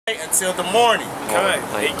until the morning. Okay.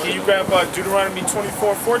 Hey, can you grab Deuteronomy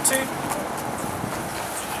 24:14?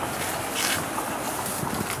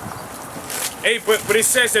 Hey, but it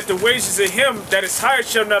says that the wages of him that is hired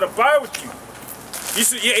shall not abide with you.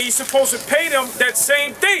 You're supposed to pay them that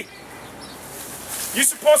same day. You're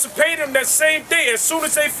supposed to pay them that same day. As soon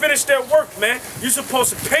as they finish their work, man, you're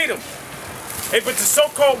supposed to pay them. Hey, but the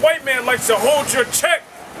so-called white man likes to hold your check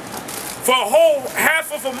for a whole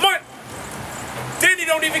half of a month. Then he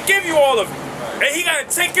don't even give you all of it. And he got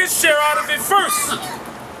to take his share out of it first.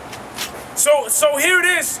 So here it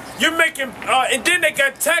is. You're making, and then they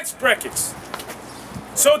got tax brackets.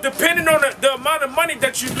 So depending on the amount of money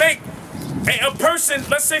that you make, a person,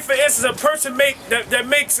 let's say for instance, a person that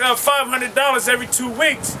makes $500 every 2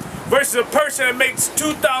 weeks versus a person that makes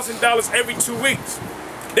 $2,000 every 2 weeks,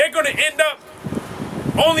 they're going to end up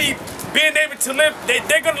only being able to live,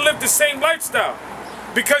 they're going to live the same lifestyle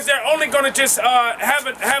because they're only going to just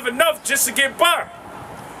have enough just to get by.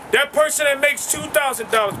 That person that makes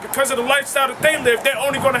 $2,000, because of the lifestyle that they live, they're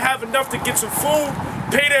only going to have enough to get some food,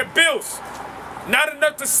 pay their bills, not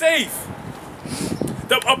enough to save.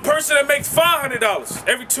 A person that makes $500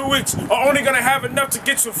 every 2 weeks are only going to have enough to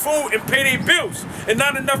get some food and pay their bills and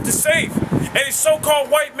not enough to save. And a so-called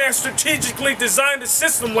white man strategically designed a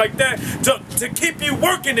system like that to keep you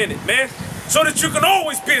working in it, man, so that you can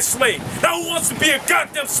always be a slave. Now who wants to be a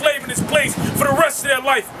goddamn slave in this place for the rest of their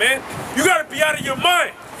life, man? You got to be out of your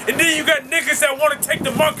mind. And then you got niggas that want to take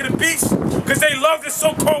the mark of the beast because they love this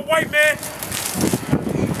so-called white man.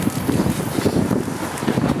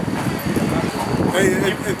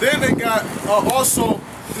 And then they got also,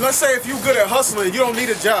 let's say if you good at hustling, you don't need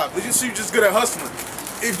a job. You just good at hustling.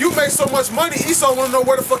 If you make so much money, Esau want to know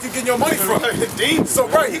where the fuck you getting your money from. So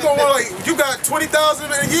he gonna want, like, you got $20,000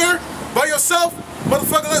 a year by yourself,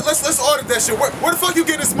 motherfucker. Let's audit that shit. Where the fuck you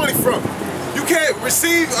getting this money from? You can't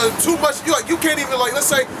receive too much. You can't even, like, let's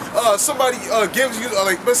say somebody gives you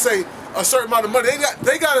like, let's say a certain amount of money.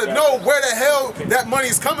 They gotta know where the hell that money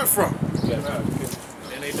is coming from.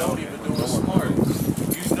 And they don't even do it smart.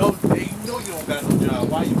 You know you don't got no job.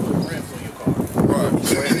 Why you put rent on your car? Right.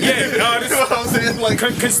 Yeah, this is what I'm saying. Like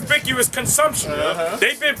conspicuous consumption.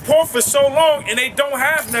 They've been poor for so long and they don't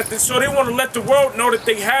have nothing, so they want to let the world know that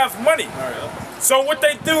they have money. So what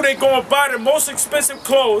they do, they go and buy the most expensive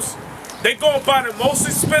clothes. They go and buy the most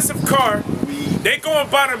expensive car. They go and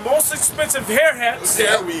buy the most expensive hair hats. The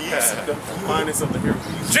finest of the hair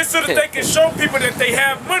weeds. Just so that they can show people that they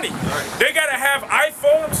have money. They gotta have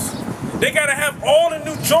iPhones. They gotta have all the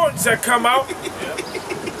new Jordans that come out.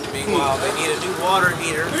 Meanwhile, they need a new water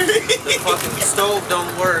heater. The fucking stove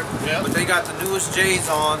don't work, but they got the newest J's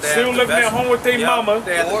on. They still living at home with their mama.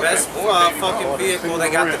 They have the best fucking vehicle.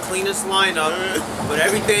 They got the cleanest lineup, but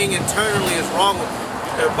everything internally is wrong with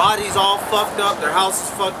them. Their body's all fucked up. Their house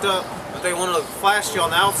is fucked up, but they want to flash you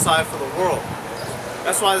on the outside for the world.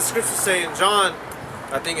 That's why the scriptures say in John,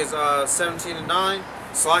 I think it's 17:9.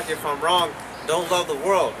 Slack if I'm wrong. Don't love the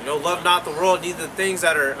world. You know, love not the world, neither the things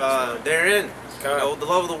that are therein. You know, the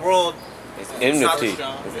love of the world. It's enmity.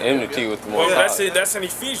 It's enmity with the Most High. Well, that's it. That's in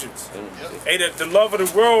Ephesians. Hey, the love of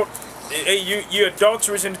the world. Hey, you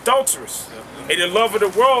adulterers and adulterers. Hey, the love of the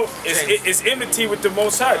world is enmity with the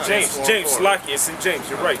Most High. James, Slacky, it's in James.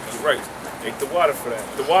 You're right. Take the water for that.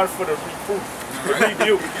 The water for the reproof, the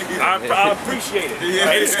rebuke. I appreciate it.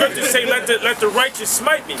 Hey, the scriptures say, "Let the righteous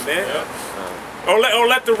smite me, man." Or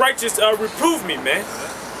let the righteous reprove me, man.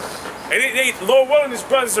 And Lord willing, his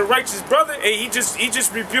brother's a righteous brother, and he just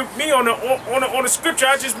rebuked me on the scripture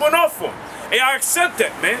I just went off on. Hey, I accept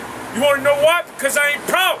that, man. You want to know why? Because I ain't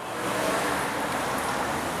proud.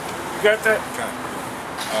 You got that?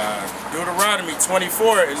 Deuteronomy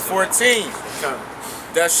 24:14.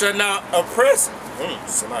 Thou shalt not oppress.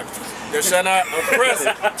 There shall not oppress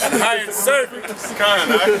an hired servant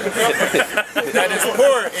that is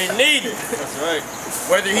poor and needy. That's right.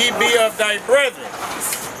 Whether he be of thy brethren,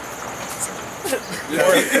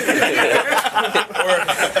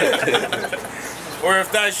 or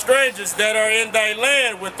if thy strangers that are in thy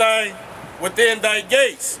land within thy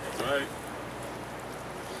gates. Right.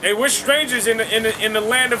 Hey, we're strangers in the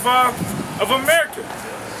land of America,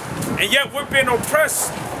 and yet we're being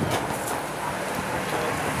oppressed.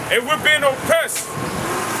 And we're being oppressed.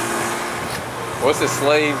 What's the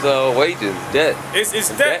slave's wages? Debt. It's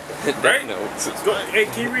debt, right? No. Hey,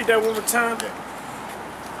 can you read that one more time?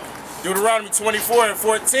 Deuteronomy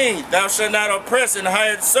 24:14. Thou shalt not oppress an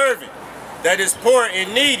hired servant that is poor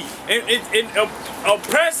and needy. And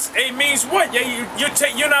oppress, it means what? Yeah,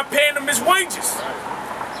 you're not paying him his wages.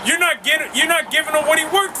 You're not giving him what he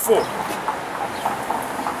worked for.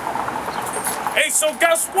 Hey, so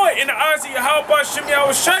guess what? In the eyes of Yahweh Shem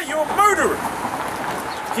Yahushua, you're a murderer.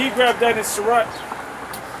 Can you grab that in Sirach?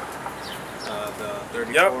 The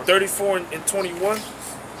 34. Yep, 34 and 21.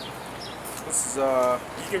 This is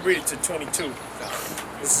You can read it to 22.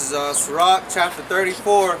 This is Sirach chapter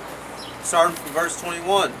 34, starting from verse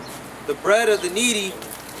 21. The bread of the needy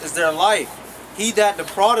is their life. He that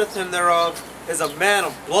defraudeth him thereof is a man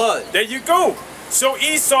of blood. There you go. So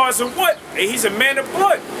Esau is a what? He's a man of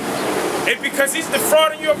blood. And because he's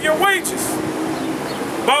defrauding you of your wages.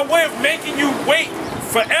 By way of making you wait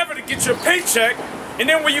forever to get your paycheck. And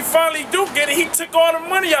then when you finally do get it, he took all the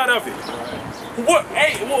money out of it. What?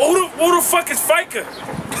 Hey, who the fuck is FICA?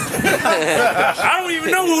 I don't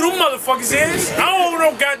even know who them motherfuckers is. I don't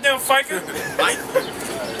know goddamn FICA.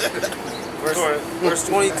 Verse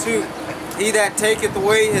 22. He that taketh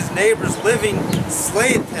away his neighbor's living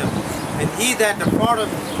slayeth him, and he that defraudeth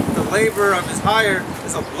the labor of his hire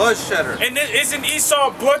is a bloodshedder. And then, isn't Esau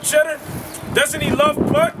a bloodshedder? Doesn't he love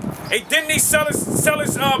blood? Hey, didn't he sell his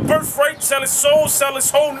birthright, sell his soul, sell his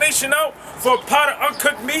whole nation out for a pot of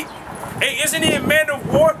uncooked meat? Hey, isn't he a man of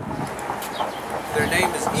war? Their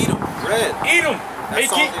name is Edom, red. Edom.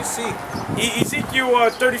 That's all they see. Ezekiel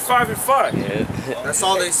 35 and 5. Yeah. That's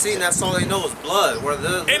all they see, and that's all they know is blood.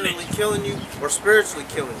 Whether they're literally killing you or spiritually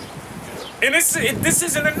killing you. And this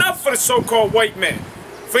isn't enough for the so-called white man.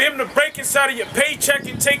 For him to break inside of your paycheck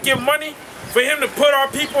and take your money, for him to put our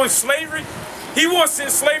people in slavery, he wants to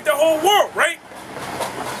enslave the whole world, right?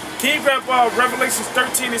 Can you grab Revelations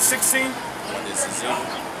 13 and 16? What is Ezekiel?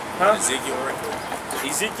 Huh? Ezekiel right quick.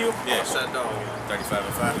 Ezekiel? Yeah. Shut down. 35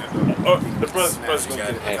 and 5. Oh, the brother's gonna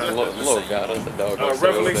get it. Hey, Lord God, that's the dog.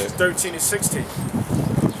 Revelations 13 and 16.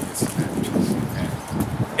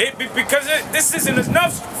 Because this isn't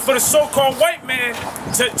enough for the so-called white man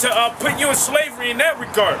to put you in slavery in that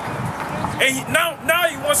regard. And now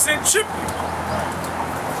he wants to enchip you.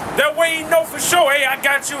 That way he know for sure, hey, I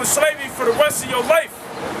got you in slavery for the rest of your life.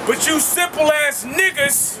 But you simple ass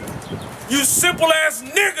niggas,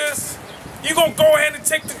 you gonna go ahead and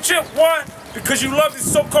take the chip. Why? Because you love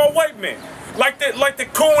this so-called white man. Like the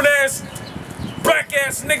coon ass, black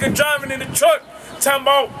ass nigga driving in the truck, talking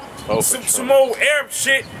about some old Arab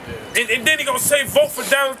shit. And then he gonna say vote for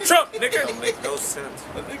Donald Trump, nigga. That don't make no sense.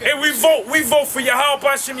 Hey, we vote for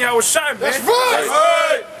Yahweh Shem Yahushua, man. That's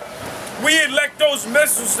right. We elect those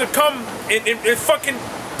missiles to come and fucking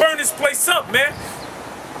burn this place up, man.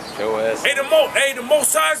 Your ass. Hey, the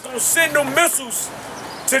Most High's gonna send them missiles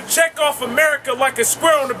to check off America like a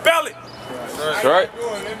square on the ballot. That's right.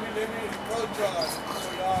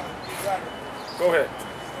 Go ahead.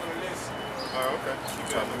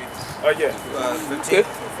 Yeah. 15.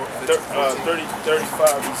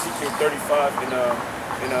 35, Ezekiel 35 and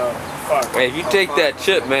 5. Hey, if you take that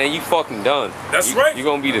chip, man, you fucking done. That's right. You're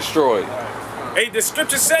gonna be destroyed. Hey, the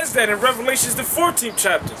scripture says that in Revelations the 14th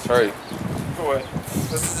chapter. That's right. Go ahead.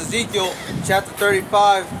 This is Ezekiel chapter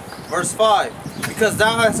 35, verse 5. Because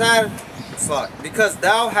thou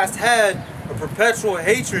hast had a perpetual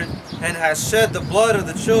hatred and hast shed the blood of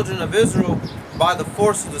the children of Israel by the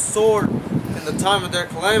force of the sword in the time of their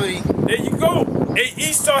calamity. There you go. Hey,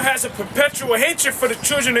 Esau has a perpetual hatred for the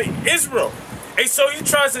children of Israel. Hey, so he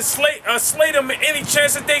tries to slay them in any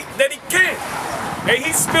chance that he can. Hey,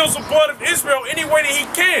 he spills the blood of Israel any way that he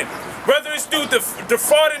can. Whether it's through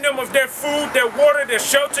defrauding them of their food, their water, their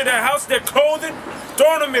shelter, their house, their clothing,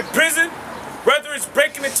 throwing them in prison. Whether it's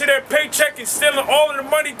breaking into their paycheck and stealing all of the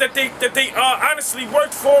money that they honestly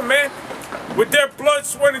worked for, man, with their blood,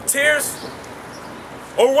 sweat, and tears.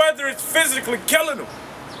 Or whether it's physically killing them.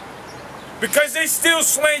 Because they still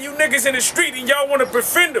slaying you niggas in the street and y'all want to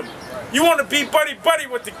befriend them. You want to be buddy-buddy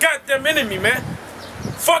with the goddamn enemy, man.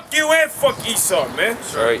 Fuck you and fuck Esau, man.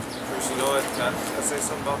 That's right. You know what? Can I say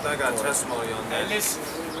something about that? I got testimony on that.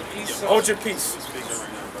 Hold your peace.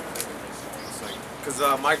 Because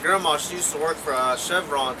my grandma, she used to work for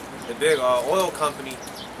Chevron, the big oil company,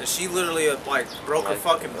 and she literally like broke her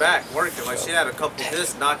fucking back working. Like she had a couple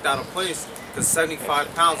discs knocked out of place because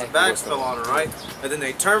 75 pounds of bags fell on her, right? And then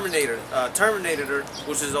they terminated her,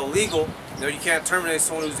 which is illegal. You know, you can't terminate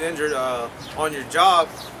someone who's injured on your job.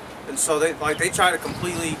 And so they tried to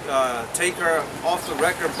completely take her off the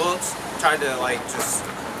record books. Tried to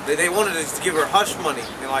they wanted to give her hush money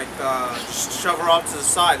and shove her off to the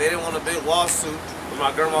side. They didn't want a big lawsuit. But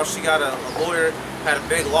my grandma, she got a lawyer, had a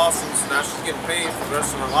big lawsuit, so now she's getting paid for the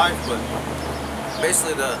rest of her life. But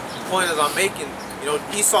basically, the point that I'm making, you know,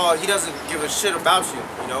 Esau, he doesn't give a shit about you.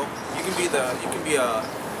 You know, you can be a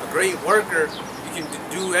great worker. You can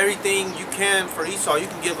do everything you can for Esau. You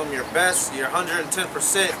can give him your best, your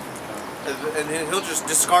 110%. and then he'll just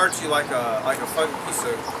discard you like a fucking piece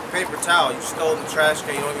of paper towel. You just throw it in the trash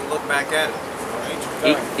can. You don't even look back at it.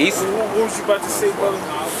 What was you about to say, brother?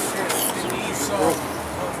 I was saying that Esau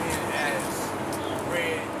come in as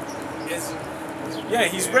red ism. Yeah,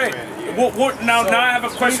 he's red. Now I have a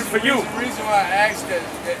question for you. The reason why I asked that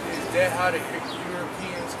is that how the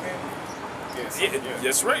Europeans came? Yeah,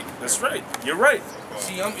 that's right. That's right. You're right.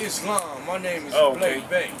 See, I'm Islam. My name is Oh, Blake okay.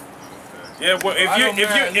 Bay. Yeah, well, I don't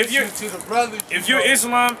mind listening to the brothers, if you're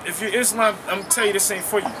Islam, I'm gonna tell you this ain't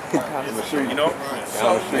for you. You know.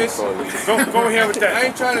 So listen, Go ahead with I that.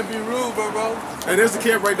 ain't trying to be rude, bro. Hey, there's the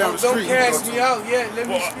kid right down the Don't street. cast me out yet. Let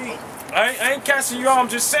me Well, speak. I ain't casting you out. I'm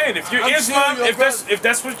just saying, if you're I'm Islam, still your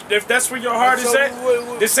if that's where your heart is So at,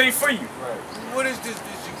 what- this ain't for you. What is this?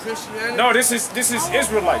 This is Christianity? No, this is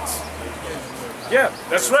Israelites. Yeah,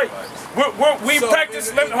 that's right. We So, practice.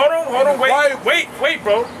 in- Hold on, Bible- wait,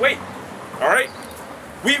 bro, wait. All right,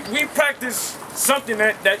 we practice something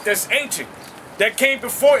that's ancient, that came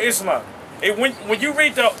before Islam. And when you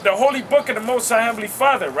read the holy book of the Most High Heavenly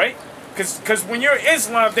Father, right? Because when you're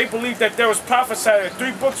Islam, they believe that there was prophesied that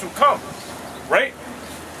 3 books would come, right?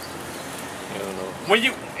 When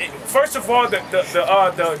you first of all, the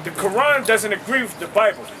Quran doesn't agree with the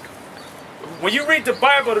Bible. When you read the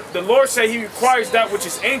Bible, the Lord said He requires that which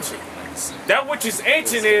is ancient. That which is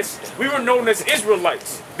ancient is we were known as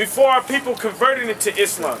Israelites before our people converted into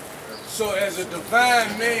Islam. So as a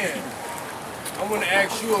divine man, I want to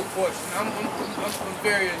ask you a question. I'm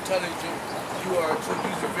very intelligent. You are too.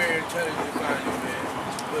 You're a very intelligent divine man.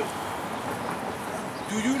 But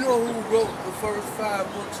do you know who wrote the first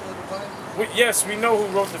 5 books of the Bible? Yes, we know who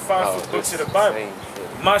wrote the 5 books of the Bible.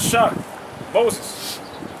 Masha, Moses.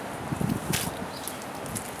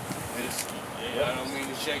 I don't mean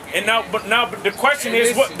to shake it. And but the question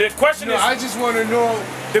is what? The question is. I just want to know.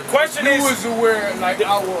 The question Who is. was aware like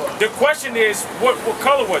I was? The question is, what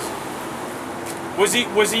color was he?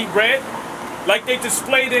 Was he red, like they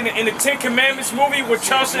displayed in the 10 Commandments movie with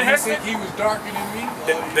Charleston You Heston? think he was darker than me?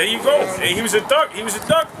 There you go. He was a dark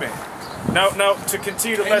man. Now to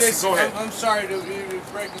continue the Hey, lesson, listen, go ahead. I'm sorry to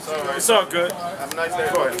break it. It's all good. Have a nice day.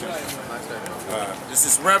 Go ahead. This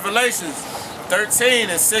is Revelations 13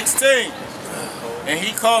 and 16. And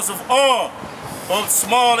he calls of all, both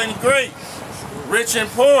small and great, rich and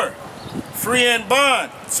poor, free and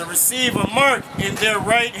bond, to receive a mark in their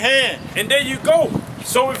right hand. And there you go.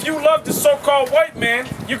 So if you love the so-called white man,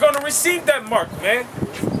 you're going to receive that mark, man.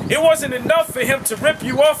 It wasn't enough for him to rip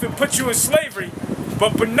you off and put you in slavery,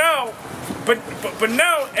 but now,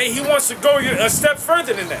 hey, he wants to go a step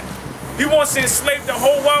further than that. He wants to enslave the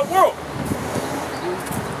whole wide world.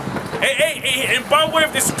 And by way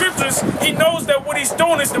of the scriptures, he knows that what he's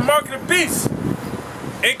doing is the mark of the beast.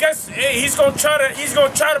 And guess he's gonna try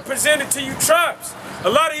to present it to you tribes. A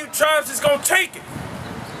lot of you tribes is gonna take it.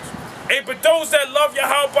 Hey, but those that love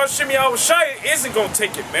Yahweh Bashim Yahweh Shai isn't gonna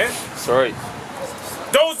take it, man. That's right.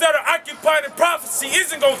 Those that are occupied in prophecy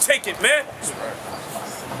isn't gonna take it, man.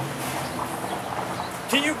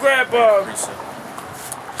 Can you grab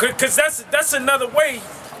cause that's another way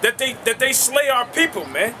that they slay our people,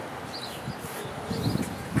 man.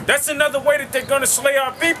 That's another way that they're gonna slay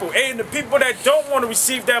our people. And the people that don't want to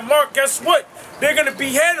receive that mark, guess what? They're gonna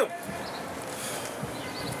behead them.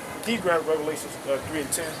 Can you grab Revelations 3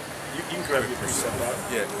 and 10? You can grab your precept out.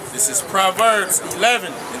 Yeah, this is Proverbs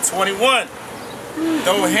 11 and 21.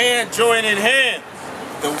 Though hand join in hand,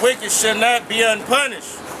 the wicked shall not be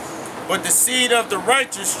unpunished, but the seed of the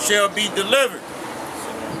righteous shall be delivered.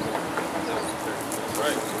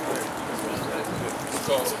 Right.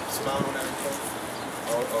 Smile on that.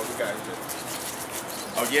 Oh, we got it.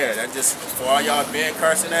 Oh yeah, that just for all y'all Ben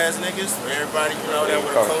Carson ass niggas, for everybody, you know, that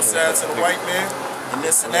would co-sign to the white man and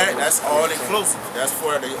this and that, that's all inclusive. That's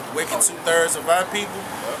for the wicked 2/3 of our people,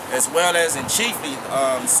 as well as in chiefly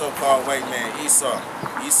so-called white man Esau,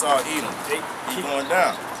 Edom. He going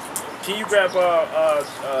down. Can you grab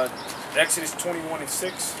Exodus 21 and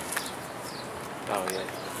 6? Oh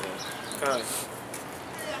yeah.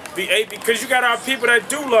 Because you got our people that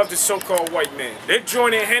do love the so-called white man. They're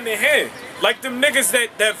joining hand in hand. Like them niggas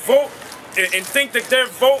that vote and think that their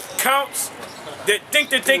vote counts, that think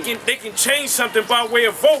that they can change something by way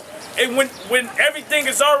of vote, and when everything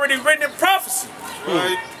is already written in prophecy.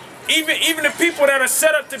 Right. Even the people that are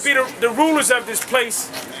set up to be the rulers of this place,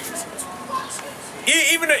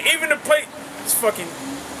 even the place, this fucking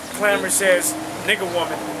clamorous ass nigga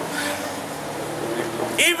woman.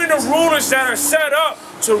 Even the rulers that are set up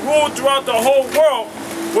to rule throughout the whole world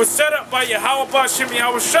was set up by Yahweh Bashim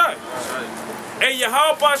Yahweh Shai. And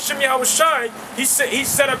Yahweh Bashim Yahweh Shai, he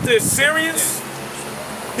set up the Assyrians,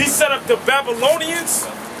 he set up the Babylonians,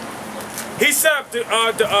 He set up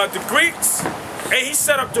the Greeks, and he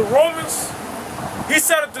set up the Romans. He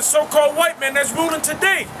set up the so-called white man that's ruling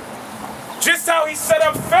today. Just how he set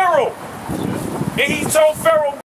up Pharaoh. And he told Pharaoh,